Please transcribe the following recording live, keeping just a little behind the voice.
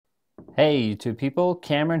Hey YouTube people,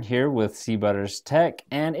 Cameron here with Seabutters Tech,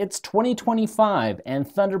 and it's 2025 and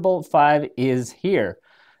Thunderbolt 5 is here.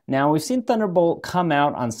 Now we've seen Thunderbolt come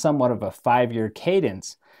out on somewhat of a 5-year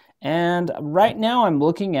cadence, and right now I'm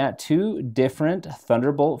looking at two different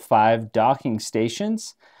Thunderbolt 5 docking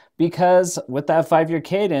stations because with that 5-year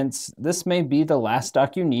cadence, this may be the last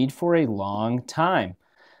dock you need for a long time.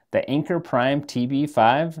 The Anker Prime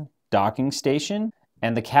TB5 docking station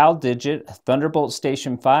and the Caldigit Thunderbolt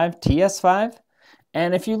Station 5 TS5.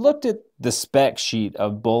 And if you looked at the spec sheet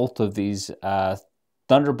of both of these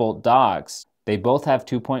Thunderbolt docks, they both have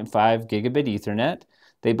 2.5 gigabit Ethernet.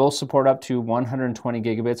 They both support up to 120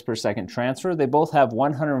 gigabits per second transfer. They both have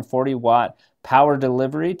 140 watt power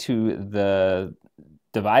delivery to the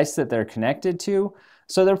device that they're connected to.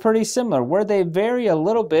 So they're pretty similar. Where they vary a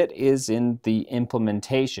little bit is in the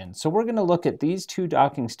implementation. So we're going to look at these two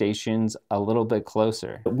docking stations a little bit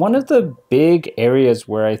closer. One of the big areas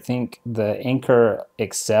where I think the Anker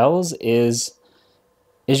excels is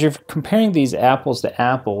you're comparing these apples to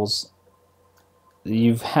apples.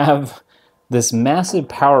 You have this massive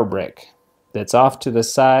power brick that's off to the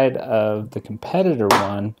side of the competitor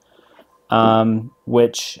one,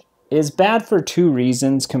 which is bad for two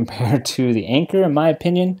reasons compared to the Anker, in my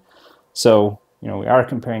opinion. So, we are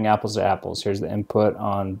comparing apples to apples. Here's the input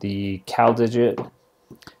on the Caldigit,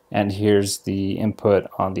 and here's the input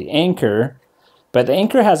on the Anker. But the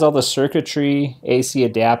Anker has all the circuitry, AC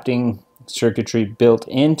adapting circuitry built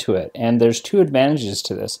into it, and there's two advantages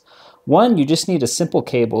to this. One, you just need a simple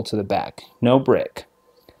cable to the back, no brick.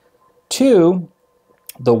 Two,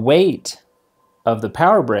 the weight of the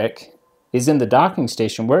power brick is in the docking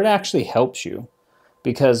station where it actually helps you,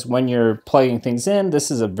 because when you're plugging things in, this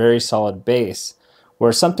is a very solid base,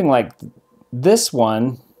 where something like this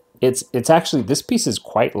one, it's actually, this piece is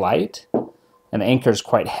quite light and the Anker is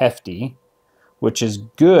quite hefty, which is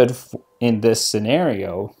good in this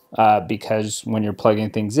scenario, because when you're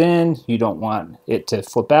plugging things in, you don't want it to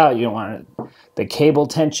flip out, you don't want the cable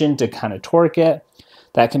tension to kind of torque it.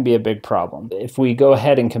 That can be a big problem. If we go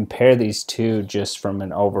ahead and compare these two just from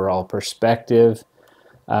an overall perspective,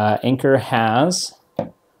 Anker has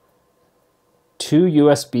two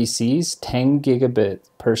USB-Cs, 10 gigabit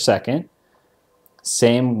per second.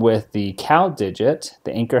 Same with the Caldigit.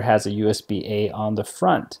 The Anker has a USB-A on the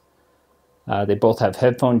front. They both have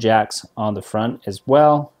headphone jacks on the front as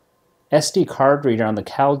well. SD card reader on the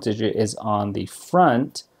Caldigit is on the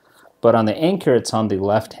front, but on the Anker it's on the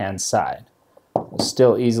left-hand side.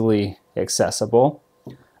 Still easily accessible.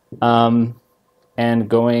 And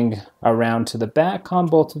going around to the back on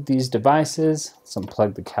both of these devices, let's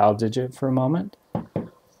unplug the Caldigit for a moment.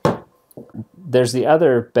 There's the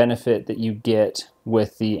other benefit that you get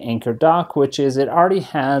with the Anker dock, which is it already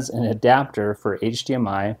has an adapter for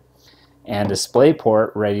HDMI and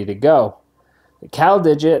DisplayPort ready to go. The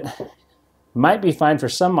Caldigit might be fine for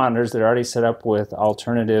some monitors that are already set up with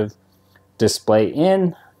alternative display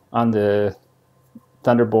in on the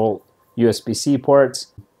Thunderbolt USB-C ports.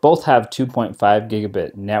 Both have 2.5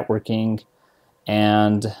 gigabit networking,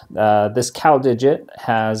 and this Caldigit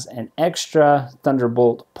has an extra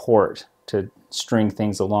Thunderbolt port to string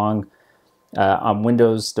things along. On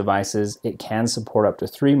Windows devices, it can support up to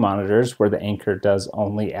 3 monitors, where the Anker does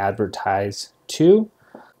only advertise 2.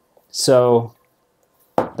 So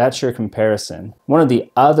that's your comparison. One of the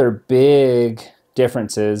other big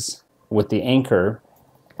differences with the Anker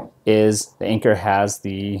is the Anker has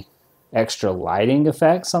the extra lighting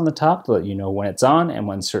effects on the top to let you know when it's on and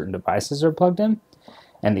when certain devices are plugged in.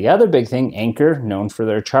 And the other big thing, Anker, known for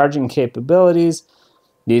their charging capabilities,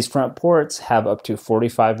 these front ports have up to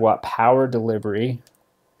 45 watt power delivery,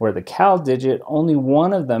 where the Caldigit, only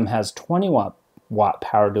one of them has 20 watt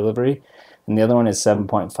power delivery, and the other one is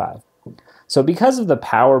 7.5. So because of the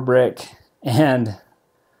power brick and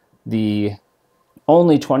the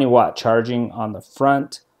only 20 watt charging on the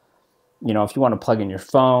front, if you want to plug in your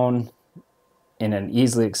phone in an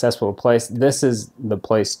easily accessible place, this is the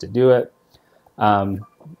place to do it.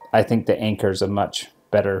 I think the Anker is a much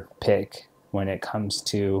better pick when it comes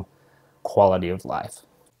to quality of life.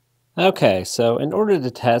 Okay, so in order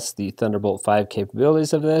to test the Thunderbolt 5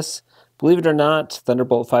 capabilities of this, believe it or not,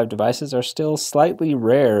 Thunderbolt 5 devices are still slightly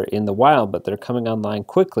rare in the wild, but they're coming online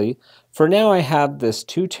quickly. For now, I have this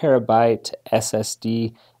 2 terabyte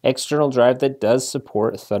SSD external drive that does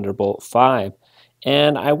support Thunderbolt 5.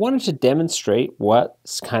 And I wanted to demonstrate what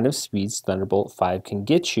kind of speeds Thunderbolt 5 can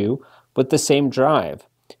get you with the same drive.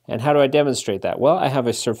 And how do I demonstrate that? Well, I have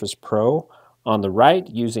a Surface Pro on the right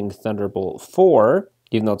using Thunderbolt 4,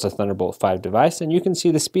 even though it's a Thunderbolt 5 device, and you can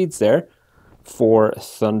see the speeds there for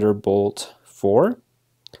Thunderbolt 4.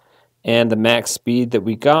 And the max speed that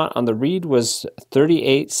we got on the read was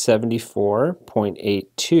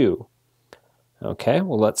 3874.82. Okay,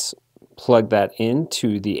 well, let's plug that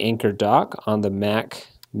into the Anker dock on the Mac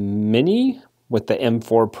Mini with the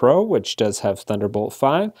M4 Pro, which does have Thunderbolt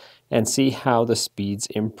 5, and see how the speeds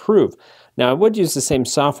improve. Now, I would use the same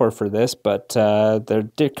software for this, but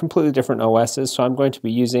they're completely different OSs, so I'm going to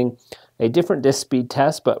be using a different disk speed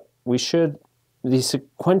test, but the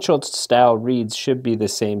sequential style reads should be the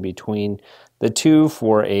same between the two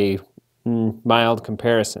for a mild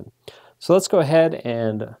comparison. So let's go ahead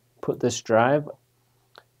and put this drive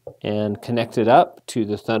and connect it up to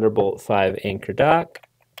the Thunderbolt 5 Anker dock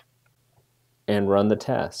and run the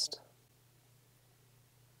test.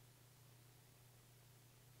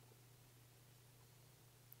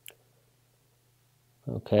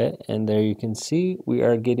 Okay, and there you can see we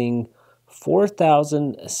are getting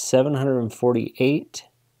 4,748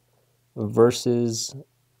 versus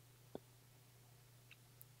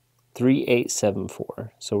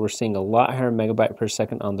 3874. So we're seeing a lot higher megabyte per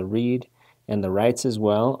second on the read, and the writes as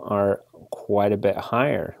well are quite a bit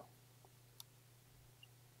higher.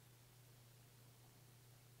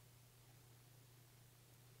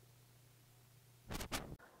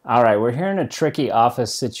 All right, we're here in a tricky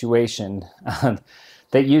office situation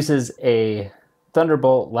that uses a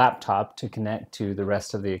Thunderbolt laptop to connect to the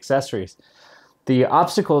rest of the accessories. The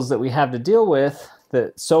obstacles that we have to deal with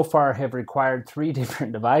that so far have required 3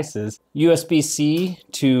 different devices: USB-C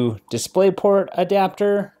to DisplayPort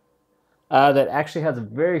adapter that actually has a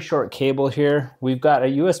very short cable here. We've got a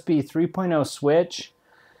USB 3.0 switch,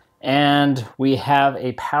 and we have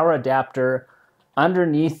a power adapter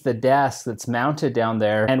underneath the desk that's mounted down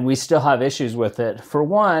there, and we still have issues with it. For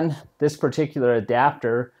one, this particular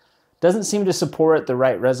adapter doesn't seem to support the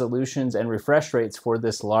right resolutions and refresh rates for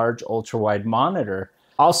this large ultra-wide monitor.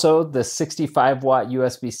 Also, the 65-watt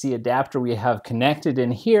USB-C adapter we have connected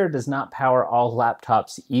in here does not power all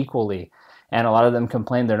laptops equally, and a lot of them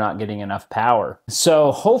complain they're not getting enough power.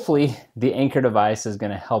 So hopefully the Anker device is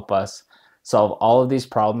going to help us solve all of these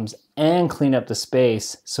problems and clean up the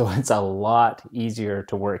space so it's a lot easier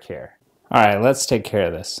to work here. All right, let's take care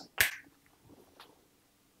of this.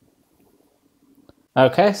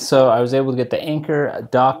 Okay, so I was able to get the Anker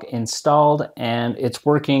dock installed and it's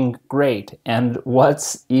working great. And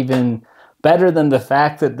what's even better than the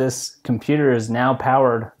fact that this computer is now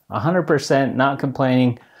powered 100%, not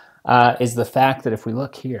complaining, is the fact that if we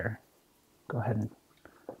look here, go ahead and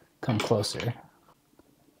come closer.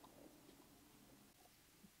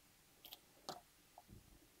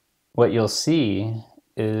 What you'll see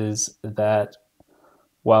is that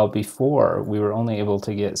while before we were only able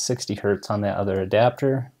to get 60 Hertz on that other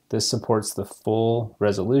adapter, this supports the full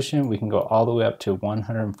resolution. We can go all the way up to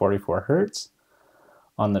 144 Hertz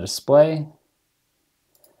on the display.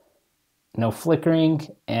 No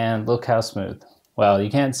flickering, and look how smooth. Well,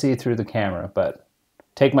 you can't see through the camera, but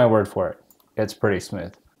take my word for it. It's pretty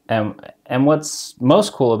smooth. And what's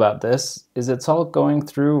most cool about this is it's all going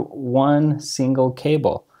through one single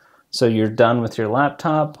cable. So you're done with your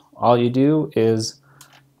laptop. All you do is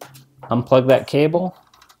unplug that cable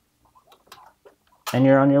and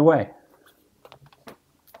you're on your way.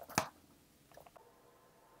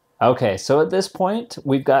 Okay, so at this point,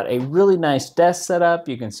 we've got a really nice desk set up.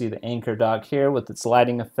 You can see the Anker dock here with its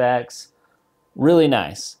lighting effects. Really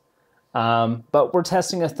nice. But we're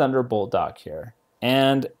testing a Thunderbolt dock here.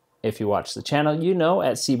 And if you watch the channel, you know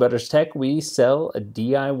at Seabutters Tech, we sell a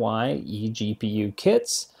DIY eGPU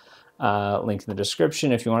kits. Link in the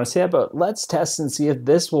description if you want to see it, but let's test and see if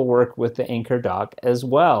this will work with the Anker dock as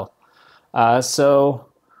well. So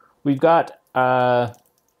we've got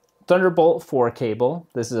Thunderbolt 4 cable.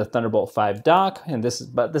 This is a Thunderbolt 5 dock, and this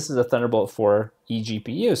is a Thunderbolt 4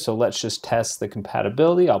 eGPU. So let's just test the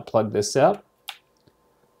compatibility. I'll plug this up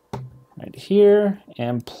right here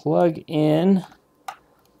and plug in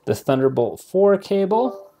the Thunderbolt 4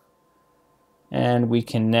 cable. And we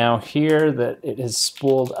can now hear that it is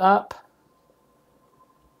spooled up.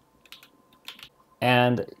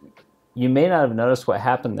 And you may not have noticed what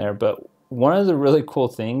happened there, but one of the really cool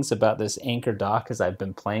things about this Anker dock as I've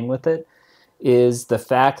been playing with it is the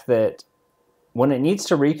fact that when it needs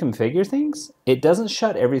to reconfigure things, it doesn't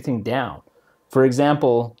shut everything down. For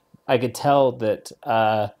example, I could tell that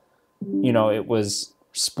it was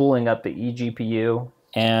spooling up the eGPU,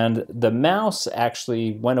 and the mouse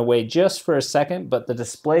actually went away just for a second, but the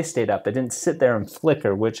display stayed up. It didn't sit there and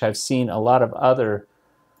flicker, which I've seen a lot of other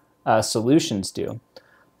solutions do.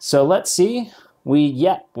 So let's see.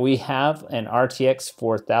 We have an RTX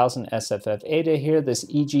 4000 SFF Ada here. This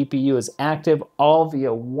eGPU is active all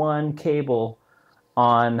via one cable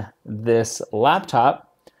on this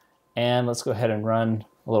laptop. And let's go ahead and run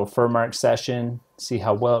a little fur mark session, see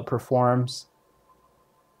how well it performs.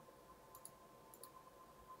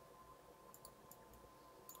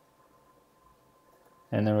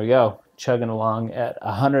 And there we go, chugging along at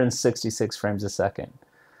 166 frames a second.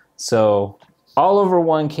 So all over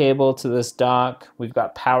one cable to this dock. We've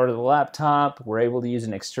got power to the laptop. We're able to use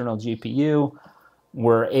an external GPU.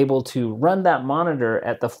 We're able to run that monitor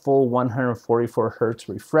at the full 144 hertz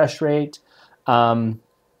refresh rate.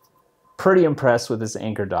 Pretty impressed with this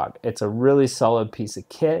Anker dock. It's a really solid piece of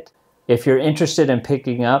kit. If you're interested in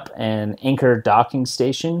picking up an Anker docking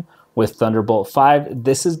station with Thunderbolt 5,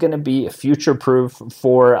 this is going to be future-proof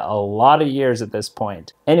for a lot of years at this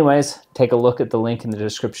point. Anyways, take a look at the link in the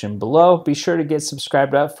description below. Be sure to get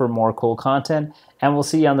subscribed up for more cool content, and we'll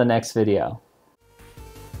see you on the next video.